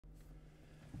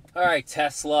All right,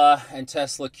 Tesla and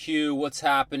Tesla Q, what's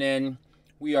happening?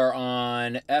 We are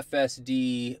on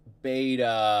FSD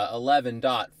Beta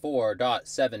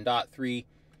 11.4.7.3,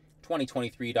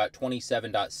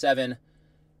 2023.27.7.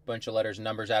 Bunch of letters and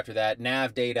numbers after that.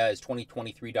 Nav data is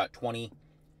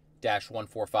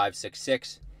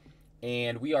 2023.20-14566.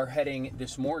 And we are heading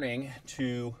this morning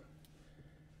to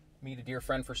meet a dear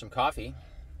friend for some coffee.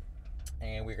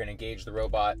 And we're going to engage the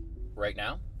robot right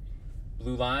now.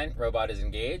 Blue line, robot is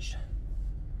engaged.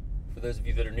 For those of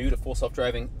you that are new to full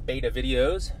self-driving beta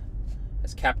videos,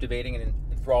 as captivating and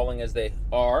enthralling as they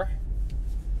are.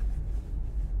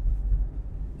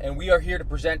 And we are here to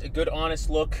present a good,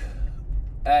 honest look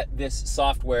at this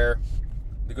software,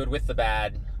 the good with the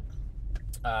bad.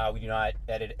 We do not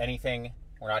edit anything.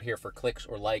 We're not here for clicks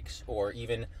or likes or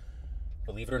even,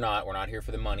 believe it or not, we're not here for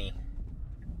the money.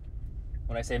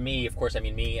 When I say me, of course, I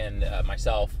mean me and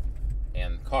myself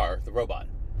and the car, the robot.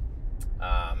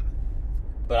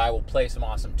 But I will play some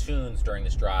awesome tunes during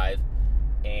this drive,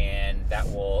 and that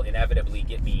will inevitably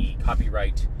get me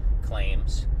copyright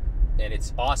claims. And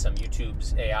it's awesome.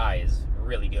 YouTube's AI is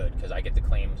really good because I get the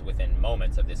claims within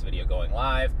moments of this video going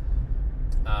live,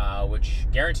 which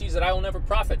guarantees that I will never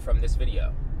profit from this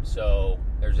video. So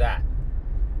there's that.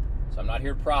 So I'm not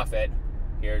here to profit,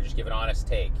 here to just give an honest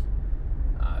take.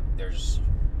 There's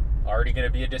already going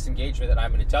to be a disengagement that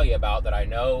I'm going to tell you about that I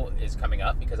know is coming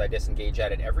up because I disengage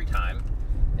at it every time,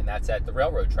 and that's at the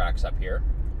railroad tracks up here,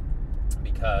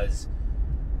 because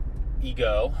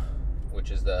Ego,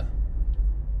 which is the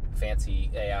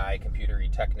fancy AI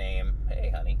computery tech name.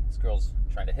 Hey honey, this girl's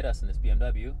trying to hit us in this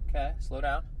BMW. Okay, slow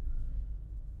down.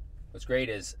 What's great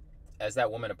is, as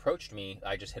that woman approached me,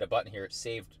 I just hit a button here, it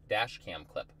saved dash cam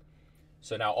clip.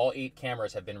 So now all 8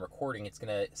 cameras have been recording. It's going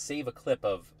to save a clip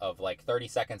of like 30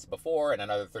 seconds before and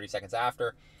another 30 seconds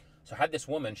after. So had this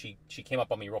woman, she came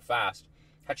up on me real fast.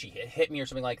 Had she hit me or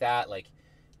something like that, like,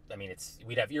 I mean,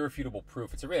 we'd have irrefutable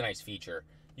proof. It's a really nice feature.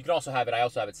 You can also have it, I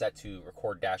also have it set to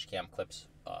record dash cam clips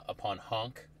upon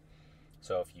honk.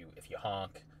 So if you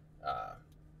honk,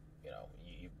 you know,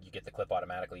 you get the clip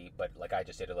automatically, but like I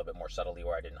just did a little bit more subtly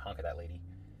where I didn't honk at that lady.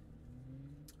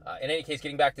 In any case,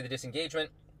 getting back to the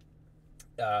disengagement,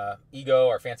 Ego,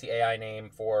 our fancy AI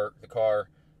name for the car,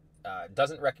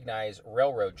 doesn't recognize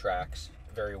railroad tracks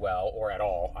very well or at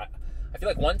all. I feel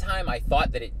like one time I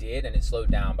thought that it did and it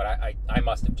slowed down, but I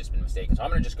must have just been mistaken. So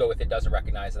I'm going to just go with it doesn't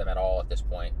recognize them at all at this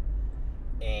point.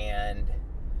 And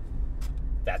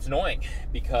that's annoying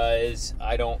because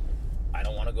I don't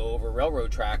want to go over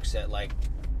railroad tracks at like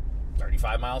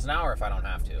 35 miles an hour if I don't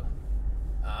have to.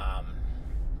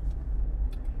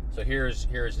 So here's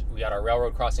we got our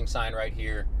railroad crossing sign right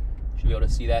here. You should be able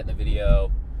to see that in the video.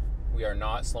 We are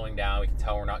not slowing down. We can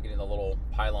tell we're not getting the little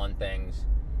pylon things.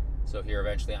 So here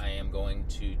eventually I am going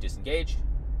to disengage.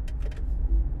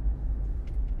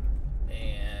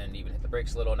 And even hit the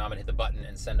brakes a little. Now I'm gonna hit the button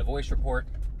and send a voice report.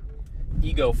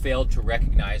 Ego failed to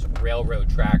recognize railroad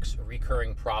tracks.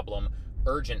 Recurring problem,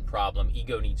 urgent problem.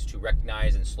 Ego needs to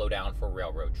recognize and slow down for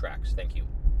railroad tracks. Thank you.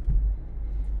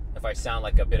 If I sound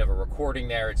like a bit of a recording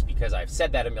there, it's because I've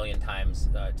said that a million times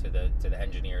to the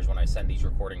engineers when I send these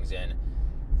recordings in.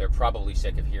 They're probably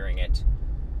sick of hearing it.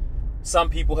 Some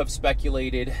people have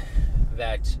speculated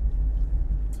that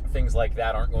things like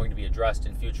that aren't going to be addressed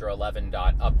in future 11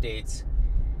 updates,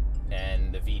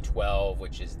 and the V12,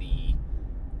 which is the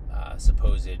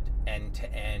supposed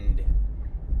end-to-end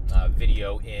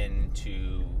video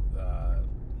into,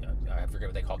 I forget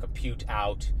what they call compute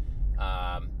out,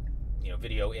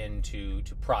 video into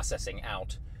processing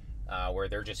out, where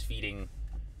they're just feeding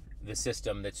the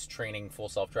system that's training full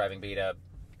self-driving beta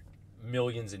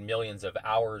millions and millions of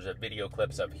hours of video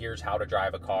clips of here's how to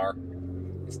drive a car.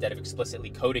 Instead of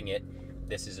explicitly coding it,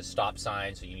 this is a stop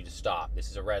sign, so you need to stop. This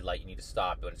is a red light, you need to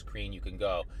stop. When it's green, you can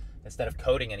go. Instead of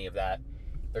coding any of that,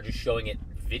 they're just showing it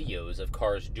videos of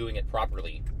cars doing it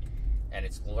properly, and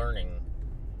it's learning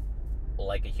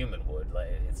like a human would.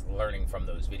 It's learning from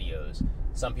those videos.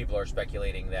 Some people are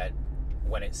speculating that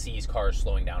when it sees cars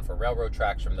slowing down for railroad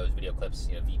tracks from those video clips,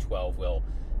 V12 will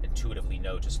intuitively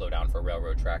know to slow down for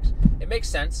railroad tracks. It makes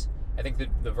sense. I think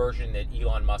the version that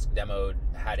Elon Musk demoed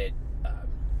had it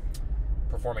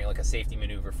performing like a safety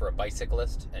maneuver for a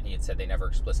bicyclist, and he had said they never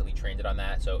explicitly trained it on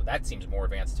that. So that seems more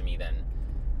advanced to me than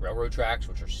railroad tracks,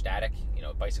 which are static.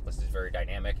 A bicyclist is very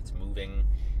dynamic. It's moving.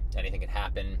 Anything can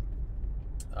happen.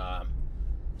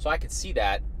 So I could see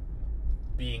that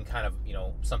being kind of,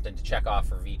 something to check off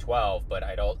for V12, but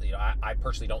I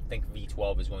personally don't think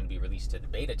V12 is going to be released to the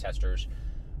beta testers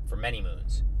for many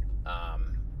moons.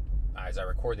 As I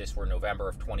record this, we're November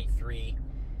of 23.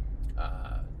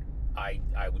 I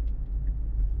would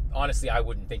honestly, I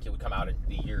wouldn't think it would come out in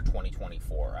the year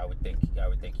 2024. I would think,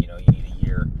 you know, you need a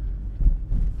year.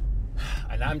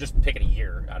 And I'm just picking a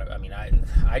year out of, I mean,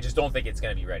 I just don't think it's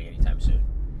going to be ready anytime soon.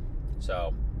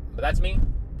 So, but that's me.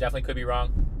 Definitely could be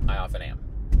wrong. I often am.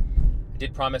 I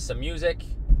did promise some music.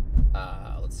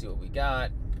 Let's see what we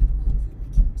got.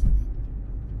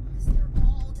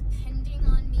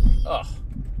 Oh,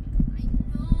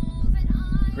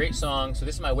 great song. So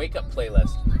this is my wake up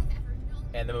playlist,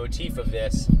 and the motif of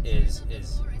this is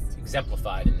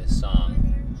exemplified in this song.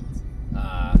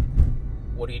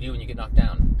 What do you do when you get knocked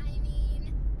down?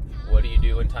 What do you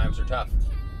do when times are tough?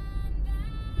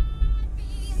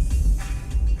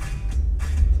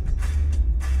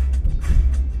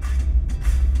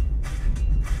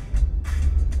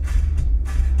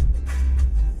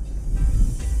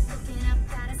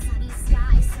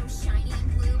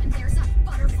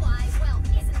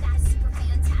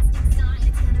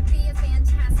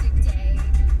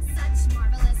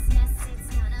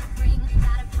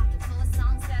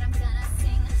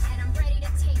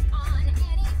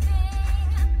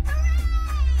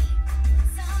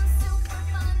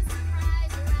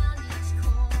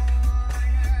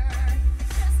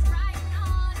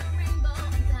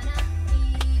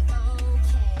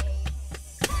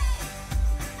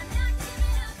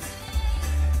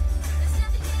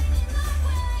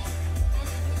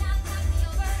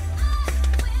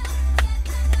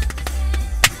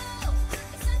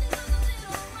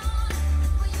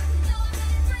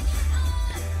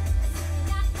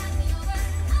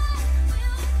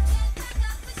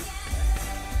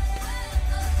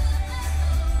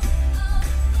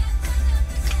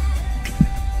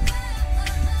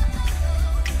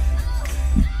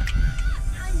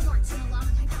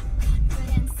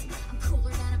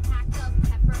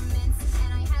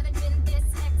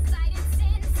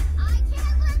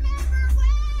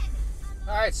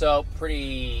 Alright, so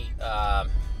pretty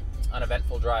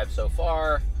uneventful drive so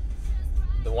far.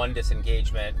 The one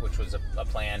disengagement, which was a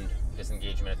planned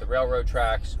disengagement at the railroad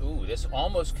tracks. Ooh, this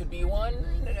almost could be one.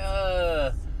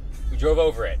 We drove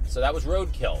over it. So that was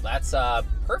roadkill. That's a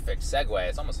perfect segue.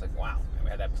 It's almost like, wow, we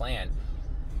had that planned.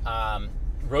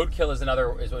 Roadkill is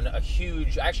a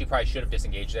huge, I actually probably should have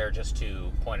disengaged there just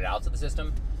to point it out to the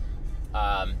system.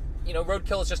 You know,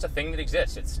 roadkill is just a thing that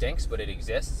exists. It stinks, but it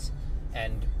exists.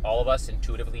 And all of us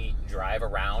intuitively drive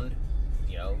around,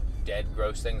 you know, dead,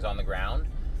 gross things on the ground.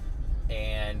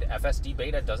 And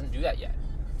FSDBeta doesn't do that yet.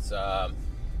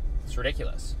 It's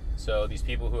ridiculous. So these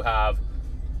people who have,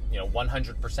 you know,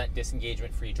 100%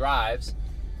 disengagement-free drives,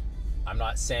 I'm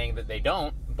not saying that they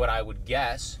don't, but I would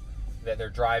guess that they're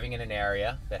driving in an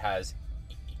area that has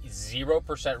 0%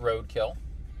 roadkill,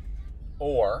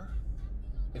 or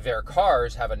their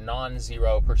cars have a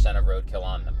non-0% of roadkill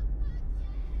on them.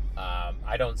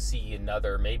 I don't see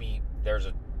another. Maybe there's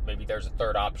a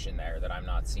third option there that I'm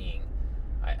not seeing.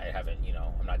 I haven't, you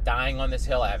know, I'm not dying on this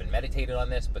hill. I haven't meditated on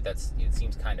this, but it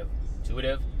seems kind of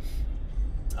intuitive.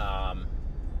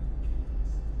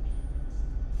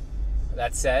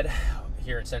 That said,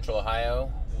 here in Central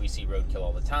Ohio, we see roadkill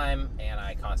all the time, and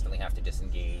I constantly have to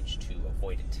disengage to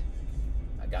avoid it.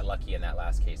 I got lucky in that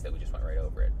last case that we just went right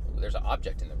over it. Ooh, there's an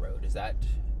object in the road. Is that?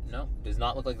 No, does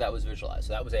not look like that was visualized.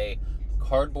 So that was a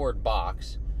cardboard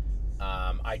box.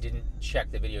 I didn't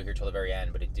check the video here till the very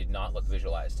end, but it did not look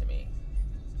visualized to me.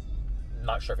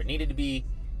 Not sure if it needed to be.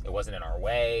 It wasn't in our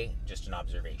way, just an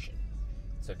observation.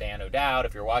 So Dan O'Dowd,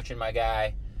 if you're watching, my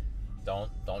guy,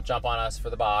 don't jump on us for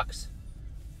the box.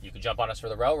 You can jump on us for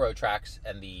the railroad tracks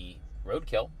and the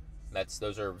roadkill.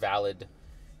 Those are valid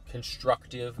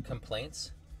constructive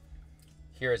complaints.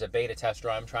 Here is a beta tester.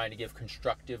 I'm trying to give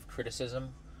constructive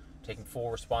criticism, taking full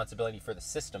responsibility for the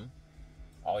system,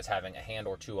 always having a hand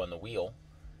or two on the wheel,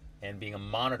 and being a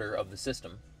monitor of the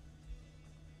system.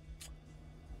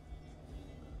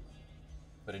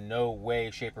 But in no way,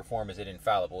 shape, or form is it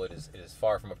infallible. It is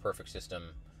far from a perfect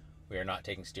system. We are not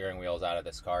taking steering wheels out of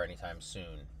this car anytime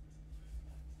soon.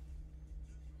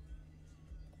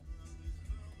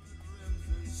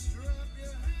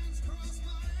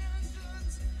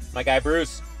 My guy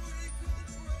Bruce.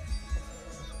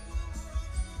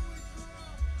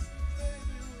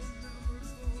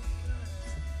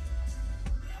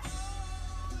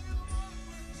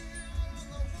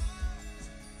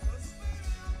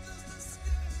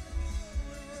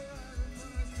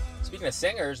 Speaking of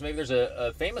singers, maybe there's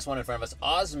a famous one in front of us.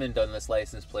 Osmond on this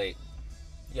license plate.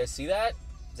 You guys see that?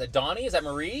 Is that Donnie? Is that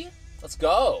Marie? Let's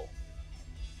go.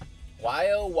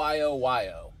 Wyo, wyo,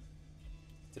 wyo.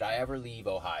 Did I ever leave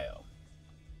Ohio?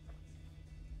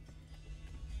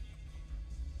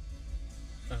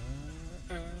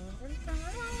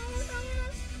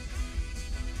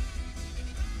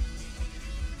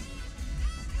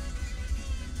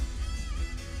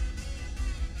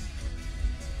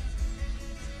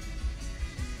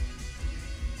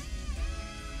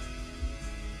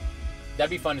 That'd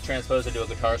be fun to transpose into a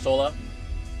guitar solo.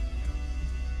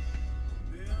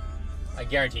 I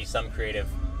guarantee some creative,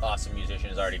 awesome musician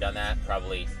has already done that.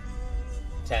 Probably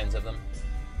tens of them.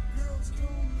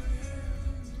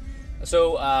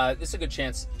 So this is a good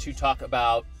chance to talk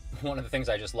about one of the things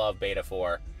I just love beta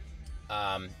for.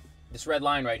 This red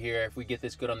line right here, if we get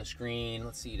this good on the screen,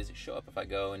 let's see, does it show up if I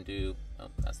go and do, oh,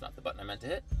 that's not the button I meant to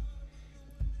hit.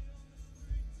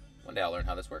 One day I'll learn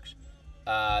how this works.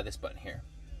 This button here.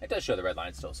 It does show the red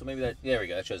line still, so maybe that, there we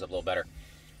go, that shows up a little better.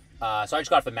 So I just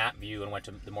got off the map view and went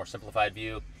to the more simplified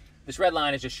view. This red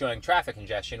line is just showing traffic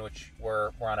congestion, which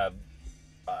we're on a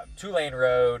 2-lane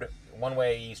road, one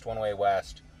way east, one way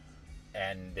west,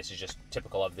 and this is just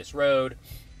typical of this road.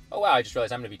 Oh wow, I just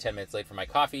realized I'm going to be 10 minutes late for my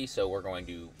coffee, so we're going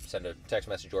to send a text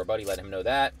message to our buddy, let him know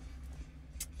that.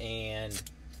 And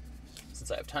since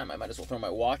I have time, I might as well throw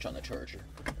my watch on the charger.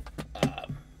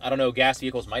 I don't know, gas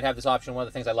vehicles might have this option. One of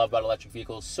the things I love about electric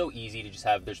vehicles, so easy to just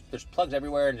have, there's plugs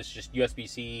everywhere, and it's just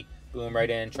USB-C, boom,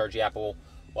 right in, charge the Apple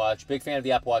Watch. Big fan of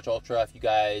the Apple Watch Ultra. If you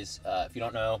guys, if you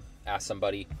don't know, ask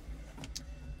somebody.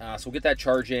 So we'll get that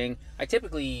charging. I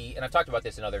typically, and I've talked about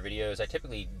this in other videos, I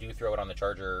typically do throw it on the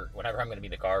charger whenever I'm going to be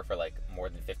in the car for like more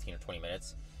than 15 or 20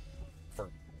 minutes for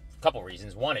a couple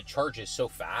reasons. One, it charges so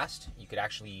fast. You could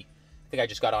actually, I think I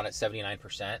just got on at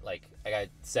 79%. Like I got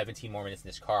 17 more minutes in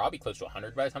this car. I'll be close to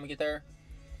 100 by the time we get there.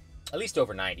 At least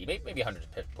over 90, maybe 100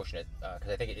 is pushing it,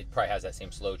 because I think it probably has that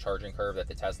same slow charging curve that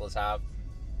the Teslas have.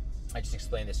 I just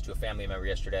explained this to a family member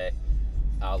yesterday.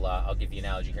 I'll give the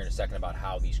analogy here in a second about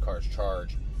how these cars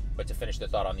charge. But to finish the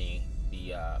thought on the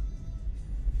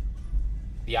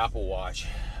Apple Watch,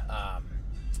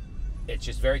 it's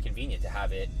just very convenient to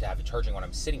have it charging when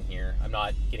I'm sitting here. I'm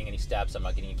not getting any steps. I'm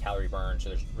not getting any calorie burn. So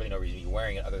there's really no reason to be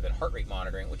wearing it other than heart rate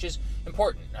monitoring, which is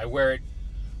important. I wear it.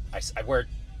 I wear it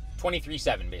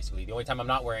 23/7 basically. The only time I'm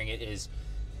not wearing it is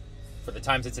for the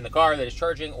times it's in the car that it's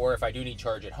charging, or if I do need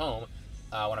charge at home.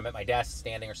 When I'm at my desk,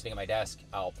 standing or sitting at my desk,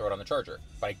 I'll throw it on the charger.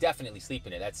 But I definitely sleep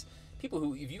in it. That's people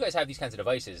who, if you guys have these kinds of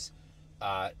devices,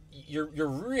 you're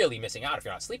really missing out if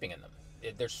you're not sleeping in them.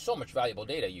 There's so much valuable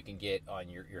data you can get on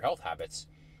your health habits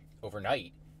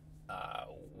overnight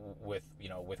with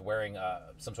wearing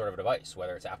some sort of a device,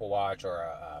 whether it's Apple Watch or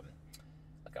I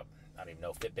don't even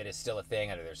know if Fitbit is still a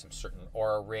thing. I know there's some certain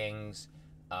Aura rings.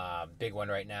 Big one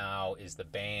right now is the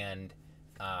Band,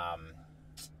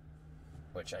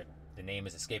 which the name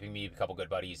is escaping me. A couple good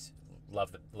buddies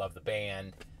love the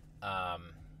Band.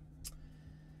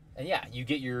 And yeah, you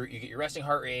get your resting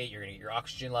heart rate, you're gonna get your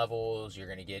oxygen levels, you're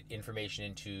gonna get information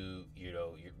into your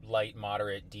light,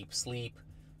 moderate, deep sleep,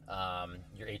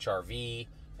 your HRV,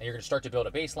 and you're gonna start to build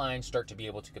a baseline, start to be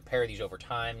able to compare these over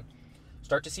time,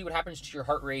 start to see what happens to your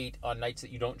heart rate on nights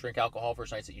that you don't drink alcohol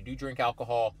versus nights that you do drink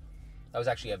alcohol. That was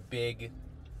actually a big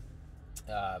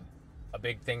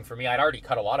thing for me. I'd already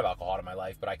cut a lot of alcohol out of my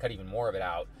life, but I cut even more of it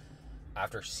out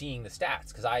after seeing the stats,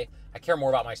 because I care more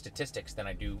about my statistics than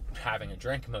I do having a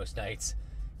drink most nights.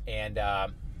 And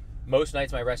most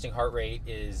nights my resting heart rate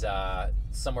is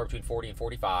somewhere between 40 and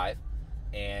 45,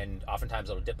 and oftentimes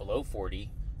it'll dip below 40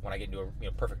 when I get into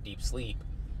a perfect deep sleep,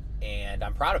 and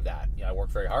I'm proud of that. I work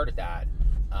very hard at that.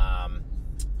 On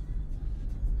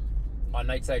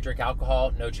nights that I drink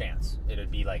alcohol, no chance. It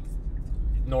would be like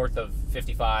north of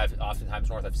 55, oftentimes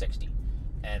north of 60.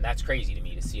 And that's crazy to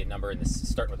me to see a number in this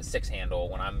starting with a 6 handle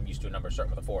when I'm used to a number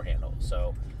starting with a 4 handle.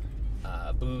 So,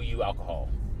 boo you alcohol.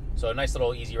 So a nice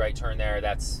little easy right turn there.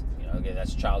 That's again,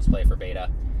 that's child's play for beta.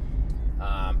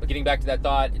 But getting back to that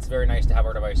thought, it's very nice to have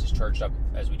our devices charged up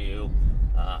as we do,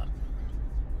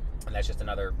 and that's just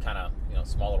another kind of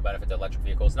small little benefit to electric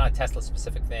vehicles. It's not a Tesla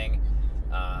specific thing.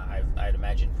 I'd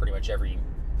imagine pretty much every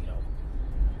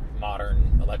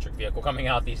modern electric vehicle coming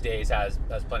out these days has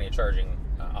plenty of charging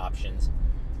options.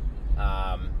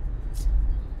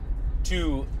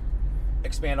 To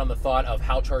expand on the thought of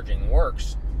how charging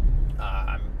works,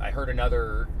 I heard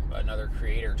another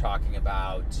creator talking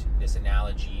about this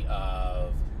analogy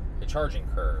of the charging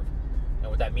curve, and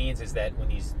what that means is that when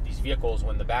these vehicles,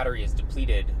 when the battery is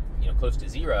depleted, close to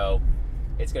zero,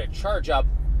 it's going to charge up.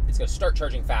 It's going to start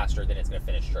charging faster than it's going to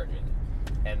finish charging.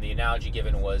 And the analogy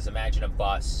given was, imagine a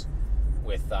bus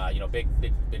with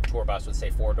big tour bus with say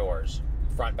 4 doors,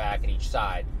 front, back, and each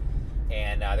side,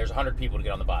 and there's 100 people to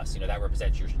get on the bus. That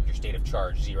represents your state of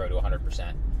charge, 0 to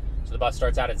 100%. So the bus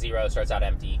starts out at 0, starts out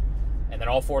empty, and then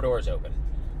all 4 doors open.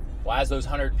 Well, as those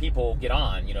 100 people get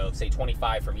on, say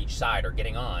 25 from each side are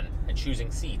getting on and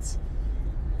choosing seats,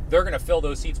 they're going to fill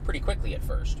those seats pretty quickly at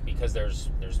first, because there's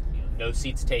no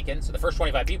seats taken. So the first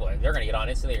 25 people, they're going to get on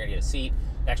instantly, they're going to get a seat.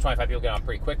 Next 25 people get on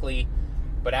pretty quickly.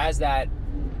 But as that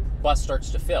bus starts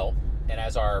to fill, and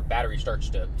as our battery starts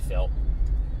to fill,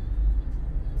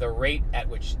 the rate at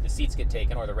which the seats get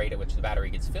taken or the rate at which the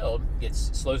battery gets filled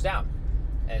slows down.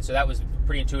 And so that was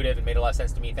pretty intuitive and made a lot of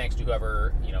sense to me, thanks to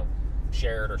whoever, you know,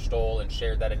 shared or stole and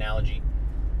shared that analogy.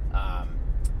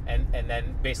 And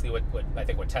then basically what I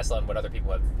think what Tesla and what other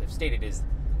people have stated is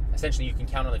essentially you can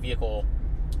count on the vehicle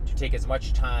to take as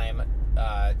much time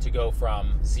to go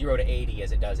from 0 to 80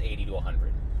 as it does 80 to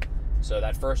 100. So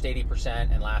that first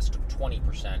 80% and last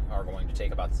 20% are going to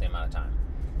take about the same amount of time,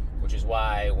 which is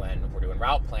why when we're doing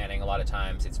route planning, a lot of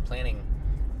times it's planning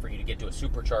for you to get to a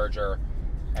supercharger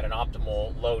at an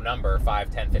optimal low number,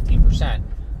 5, 10, 15%,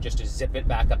 just to zip it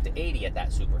back up to 80 at that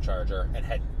supercharger and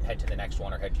head to the next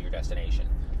one or head to your destination.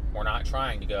 We're not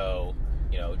trying to go,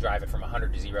 you know, drive it from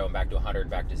 100 to 0 and back to 100,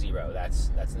 back to 0. That's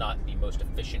not the most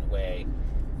efficient way.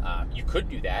 You could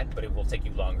do that, but it will take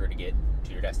you longer to get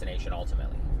to your destination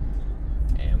ultimately.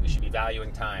 And we should be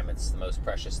valuing time. It's the most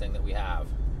precious thing that we have.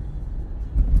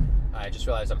 I just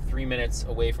realized I'm 3 minutes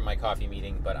away from my coffee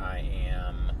meeting, but I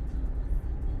am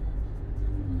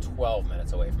 12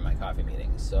 minutes away from my coffee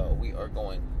meeting. So we are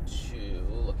going to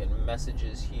look at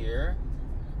messages here.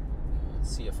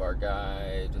 Let's see if our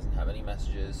guy doesn't have any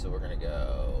messages, so we're going to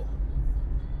go.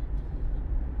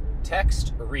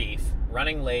 Text Reef,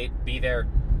 running late, be there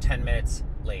 10 minutes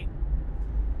late.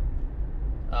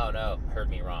 Oh no, heard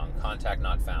me wrong. Contact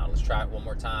not found. Let's try it one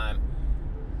more time.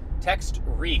 Text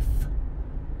Reef,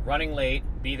 running late,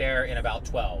 be there in about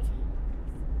 12.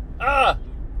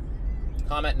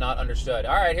 Comment not understood.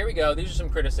 All right, here we go. These are some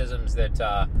criticisms that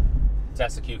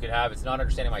Tesla Q could have. It's not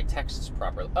understanding my texts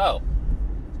properly. Oh,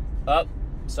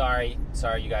 sorry,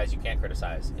 you guys, you can't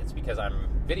criticize. It's because I'm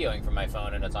videoing from my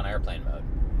phone and it's on airplane mode.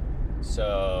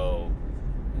 So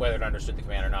whether it understood the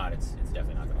command or not, it's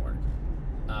definitely not going to work.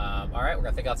 All right, we're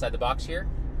going to think outside the box here.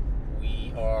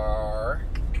 We are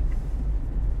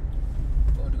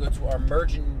going to go to our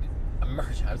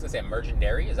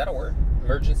emergendary. Is that a word?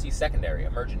 Emergency secondary.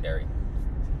 Emergendary.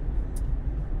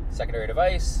 Secondary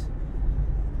device.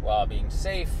 While being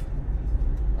safe.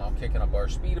 I'm kicking up our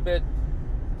speed a bit.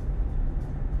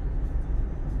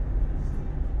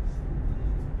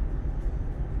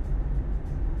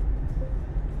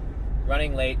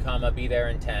 Running late, comma, be there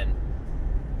in 10.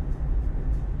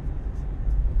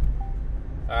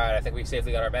 Alright, I think we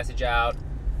safely got our message out.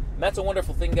 And that's a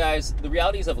wonderful thing, guys. The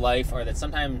realities of life are that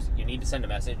sometimes you need to send a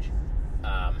message.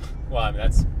 Well, I mean,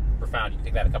 that's profound. You can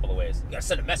take that a couple of ways. You gotta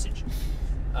send a message.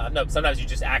 No, sometimes you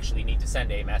just actually need to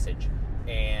send a message.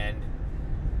 And,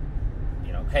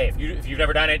 you know, hey, if you've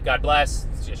never done it, God bless.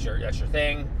 It's just that's your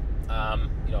thing.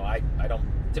 You know, I don't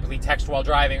typically text while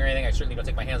driving or anything. I certainly don't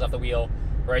take my hands off the wheel.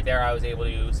 Right there, I was able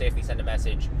to safely send a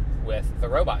message with the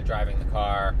robot driving the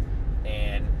car,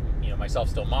 and, you know, myself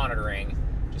still monitoring,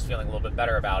 just feeling a little bit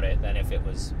better about it than if it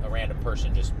was a random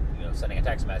person just, you know, sending a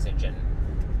text message and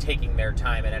taking their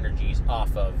time and energies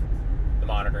off of the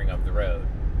monitoring of the road.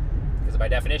 Because by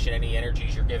definition, any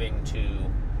energies you're giving to,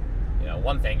 you know,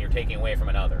 one thing, you're taking away from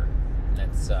another.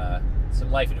 That's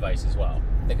some life advice as well.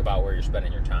 Think about where you're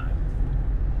spending your time.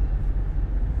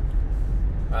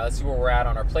 Let's see where we're at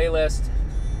on our playlist.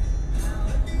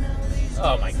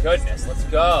 Oh my goodness, let's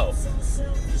go.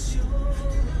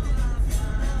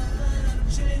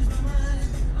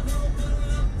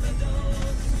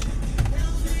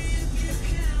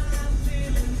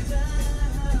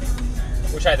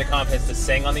 Wish I had the confidence to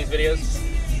sing on these videos.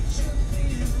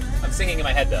 I'm singing in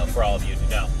my head though, for all of you to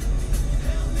know.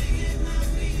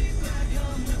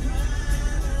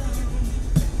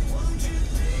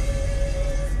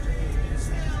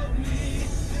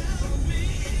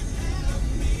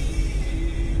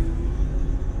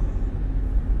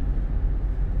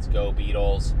 Go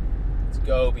Beatles. Let's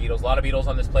go Beatles. A lot of Beatles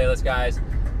on this playlist, guys.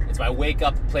 It's my wake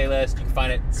up playlist. You can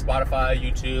find it Spotify,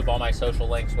 YouTube, all my social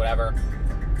links, whatever.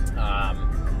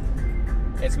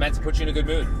 It's meant to put you in a good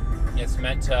mood. It's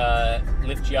meant to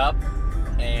lift you up,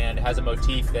 and has a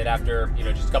motif that after, you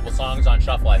know, just a couple songs on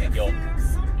shuffle, I think you'll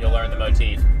learn the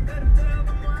motif.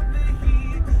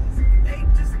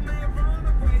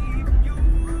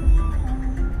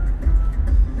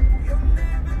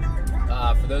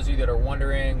 For those of you that are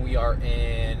wondering, we are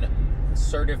in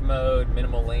assertive mode,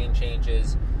 minimal lane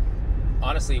changes.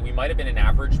 Honestly, we might have been in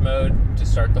average mode to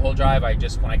start the whole drive.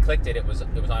 When I clicked it, it was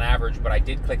on average, but I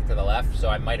did click it to the left, so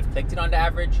I might have clicked it onto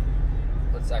average.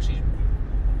 Let's actually,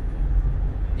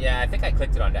 yeah, I think I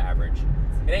clicked it onto average.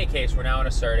 In any case, we're now in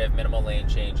assertive, minimal lane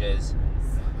changes.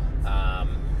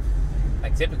 I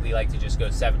typically like to just go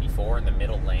 74 in the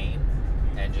middle lane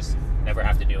and just never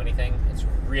have to do anything. It's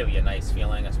really a nice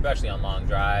feeling, especially on long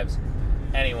drives.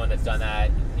 Anyone that's done that,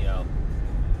 you know,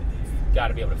 got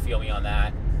to be able to feel me on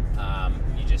that.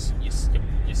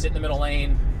 You sit in the middle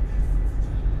lane,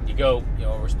 you go, you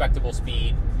know, a respectable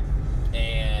speed,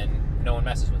 and no one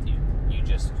messes with you. You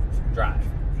just drive.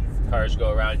 Cars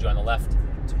go around you on the left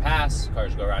to pass.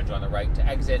 Cars go around you on the right to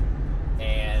exit.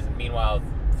 And meanwhile,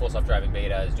 full self-driving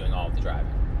beta is doing all of the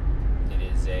driving. It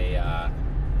is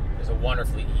a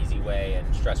wonderfully easy way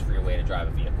and stress-free way to drive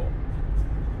a vehicle,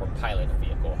 or pilot a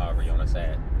vehicle, however you want to say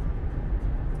it.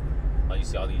 Well, you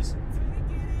see all these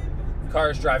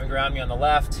cars driving around me on the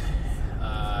left.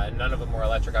 None of them were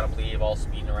electric, I don't believe. All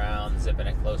speeding around, zipping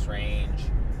at close range,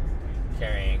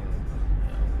 carrying,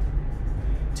 you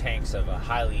know, tanks of a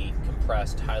highly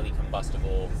compressed, highly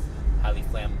combustible, highly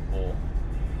flammable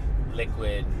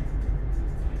liquid.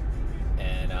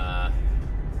 And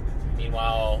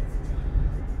meanwhile,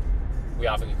 we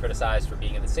often get criticized for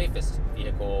being in the safest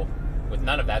vehicle with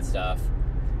none of that stuff.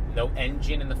 No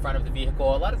engine in the front of the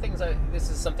vehicle. A lot of things, this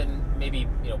is something maybe,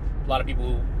 you know, a lot of people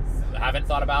who haven't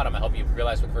thought about, I'm going to help you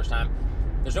realize for the first time.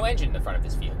 There's no engine in the front of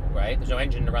this vehicle, right? There's no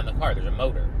engine to run the car. There's a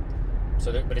motor.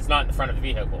 But it's not in the front of the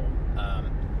vehicle.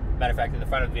 Matter of fact, in the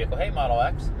front of the vehicle, hey, Model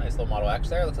X, nice little Model X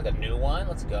there. Looks like a new one.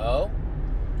 Let's go.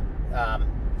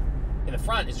 In the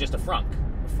front is just a front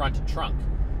trunk.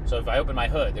 So if I open my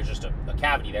hood, there's just a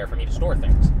cavity there for me to store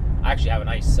things. I actually have a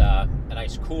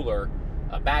nice cooler,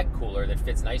 a bag cooler that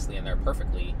fits nicely in there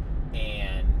perfectly.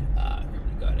 And here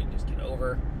we go. I just get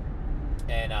over.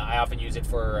 And I often use it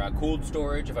for cooled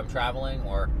storage if I'm traveling,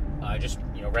 or just,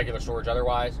 you know, regular storage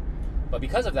otherwise. But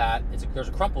because of that, there's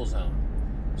a crumple zone.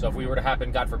 So if we were to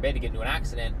happen, God forbid, to get into an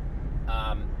accident,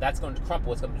 that's going to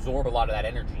crumple. It's going to absorb a lot of that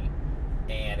energy,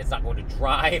 and it's not going to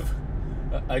drive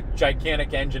a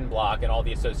gigantic engine block and all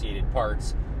the associated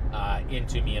parts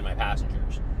into me and my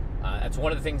passengers. That's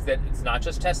one of the things that it's not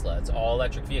just Tesla, it's all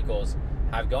electric vehicles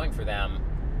have going for them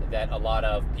that a lot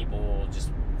of people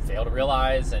just fail to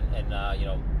realize, and you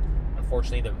know,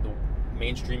 unfortunately the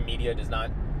mainstream media does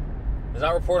not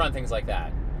report on things like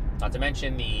that. Not to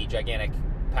mention the gigantic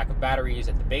pack of batteries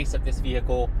at the base of this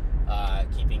vehicle,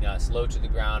 keeping us low to the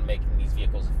ground, making these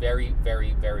vehicles very,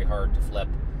 very, very hard to flip,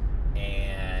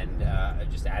 and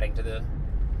just adding to the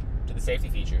safety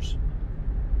features.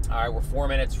 All right, we're 4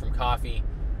 minutes from coffee,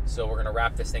 so we're going to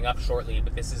wrap this thing up shortly,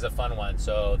 but this is a fun one.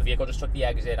 So the vehicle just took the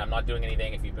exit. I'm not doing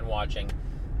anything if you've been watching.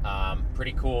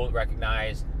 Pretty cool,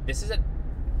 recognized. This is a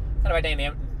kind of a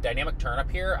dynamic turn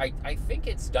up here. I think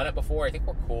it's done it before. I think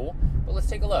we're cool, but let's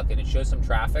take a look. And it shows some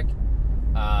traffic.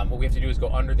 What we have to do is go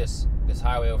under this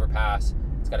highway overpass.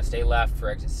 It's got to stay left for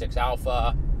exit 6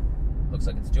 Alpha. Looks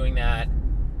like it's doing that.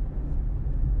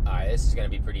 All right, this is going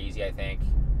to be pretty easy, I think.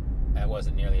 That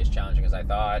wasn't nearly as challenging as I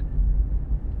thought.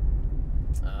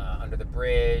 Under the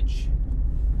bridge.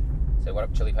 Say, what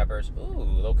up, Chili Peppers? Ooh, a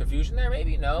little confusion there,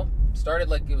 maybe? No. Started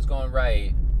like it was going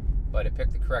right, but it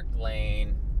picked the correct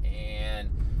lane. And,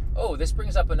 oh, this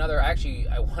brings up another, actually,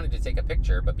 I wanted to take a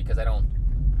picture, but because I don't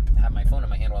have my phone in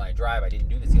my hand while I drive, I didn't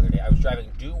do this the other day. I was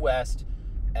driving due west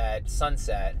at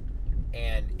sunset,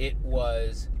 and it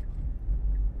was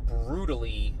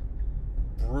brutally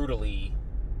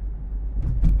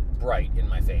bright in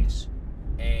my face.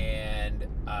 And,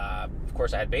 of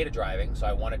course, I had beta driving, so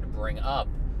I wanted to bring up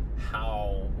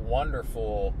how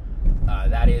wonderful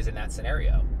that is in that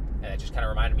scenario. And it just kind of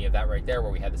reminded me of that right there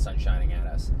where we had the sun shining at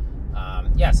us.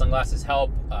 Yeah, sunglasses help.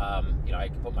 You know, I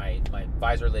can put my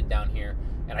visor lid down here,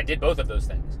 and I did both of those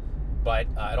things. But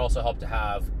it also helped to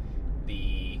have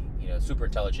the, you know, super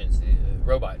intelligence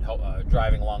robot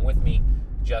driving along with me,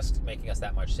 just making us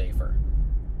that much safer.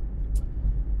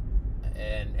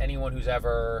 And anyone who's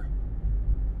ever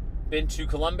been to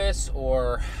Columbus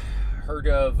or heard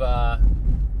of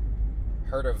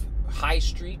High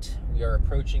Street, we are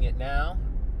approaching it now.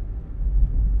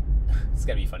 It's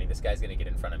gonna be funny. This guy's gonna get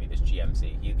in front of me. This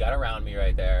GMC. He got around me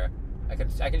right there. I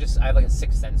have like a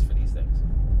sixth sense for these things.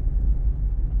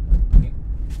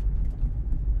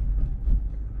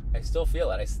 I still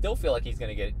feel it. I still feel like he's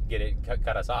gonna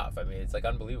cut us off. I mean, it's like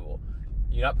unbelievable.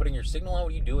 You're not putting your signal on.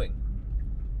 What are you doing?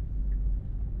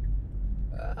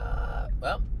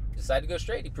 Well, decided to go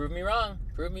straight. He proved me wrong.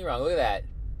 Look at that.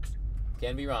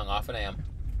 Can be wrong. Often I am.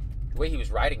 The way he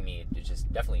was riding me, it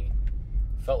just definitely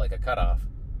felt like a cutoff.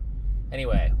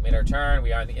 Anyway, made our turn.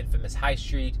 We are on the infamous High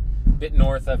Street, a bit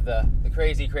north of the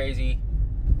crazy,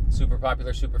 super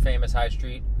popular, super famous High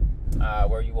Street,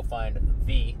 where you will find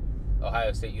the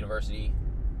Ohio State University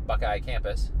Buckeye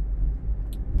campus.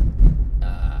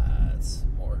 It's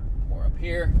more up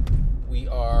here. We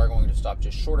are going to stop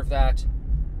just short of that.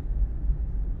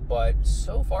 But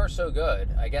so far, so good.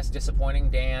 I guess disappointing,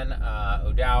 Dan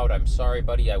O'Dowd. I'm sorry,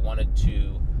 buddy. I wanted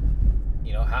to,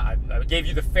 you know, I gave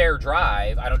you the fair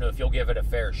drive. I don't know if you'll give it a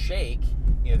fair shake.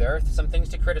 You know, there are some things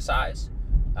to criticize.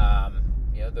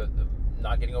 You know, the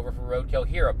not getting over for roadkill.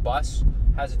 Here, a bus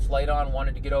has its light on,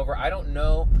 wanted to get over. I don't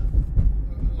know.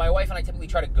 My wife and I typically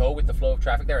try to go with the flow of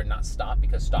traffic there and not stop,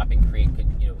 because stopping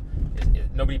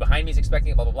nobody behind me is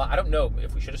expecting it, blah, blah, blah. I don't know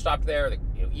if we should have stopped there. The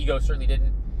ego certainly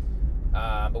didn't.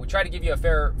 But we try to give you a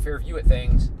fair view at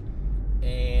things,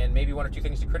 and maybe one or two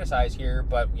things to criticize here,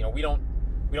 but we don't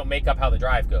make up how the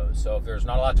drive goes. So if there's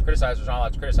not a lot to criticize, there's not a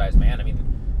lot to criticize, man. I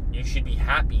mean, you should be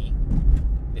happy.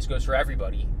 This goes for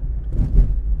everybody.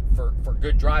 For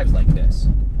good drives like this,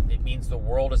 it means the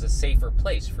world is a safer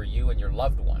place for you and your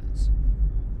loved ones.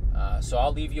 So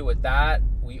I'll leave you with that.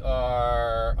 We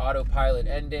are autopilot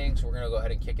ending, so we're going to go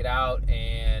ahead and kick it out.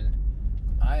 And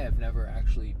I have never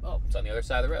actually... Oh, it's on the other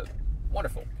side of the road.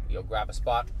 Wonderful. You'll grab a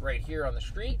spot right here on the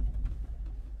street.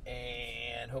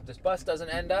 And hope this bus doesn't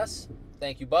end us.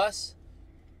 Thank you, bus.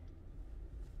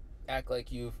 Act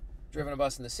like you've driven a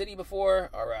bus in the city before.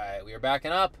 All right, we are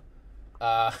backing up.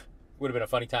 Would have been a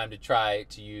funny time to try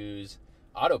to use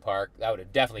Auto Park. That would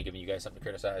have definitely given you guys something to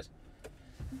criticize.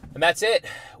 And that's it.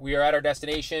 We are at our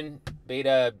destination.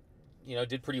 Beta,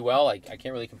 did pretty well. I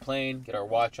can't really complain. Get our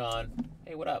watch on.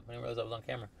 Hey, what up? I didn't realize I was on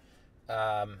camera.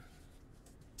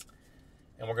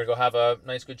 And we're going to go have a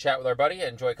nice, good chat with our buddy,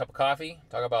 enjoy a cup of coffee,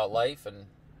 talk about life and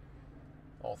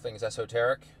all things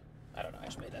esoteric. I don't know. I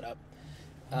just made that up.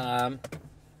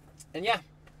 And yeah,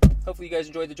 hopefully you guys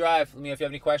enjoyed the drive. Let me know if you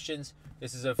have any questions.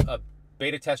 This is a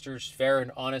beta tester's fair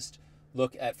and honest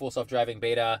look at full self-driving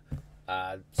beta.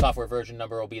 Software version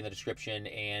number will be in the description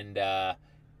and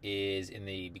is in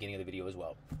the beginning of the video as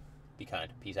well. Be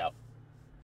kind. Peace out.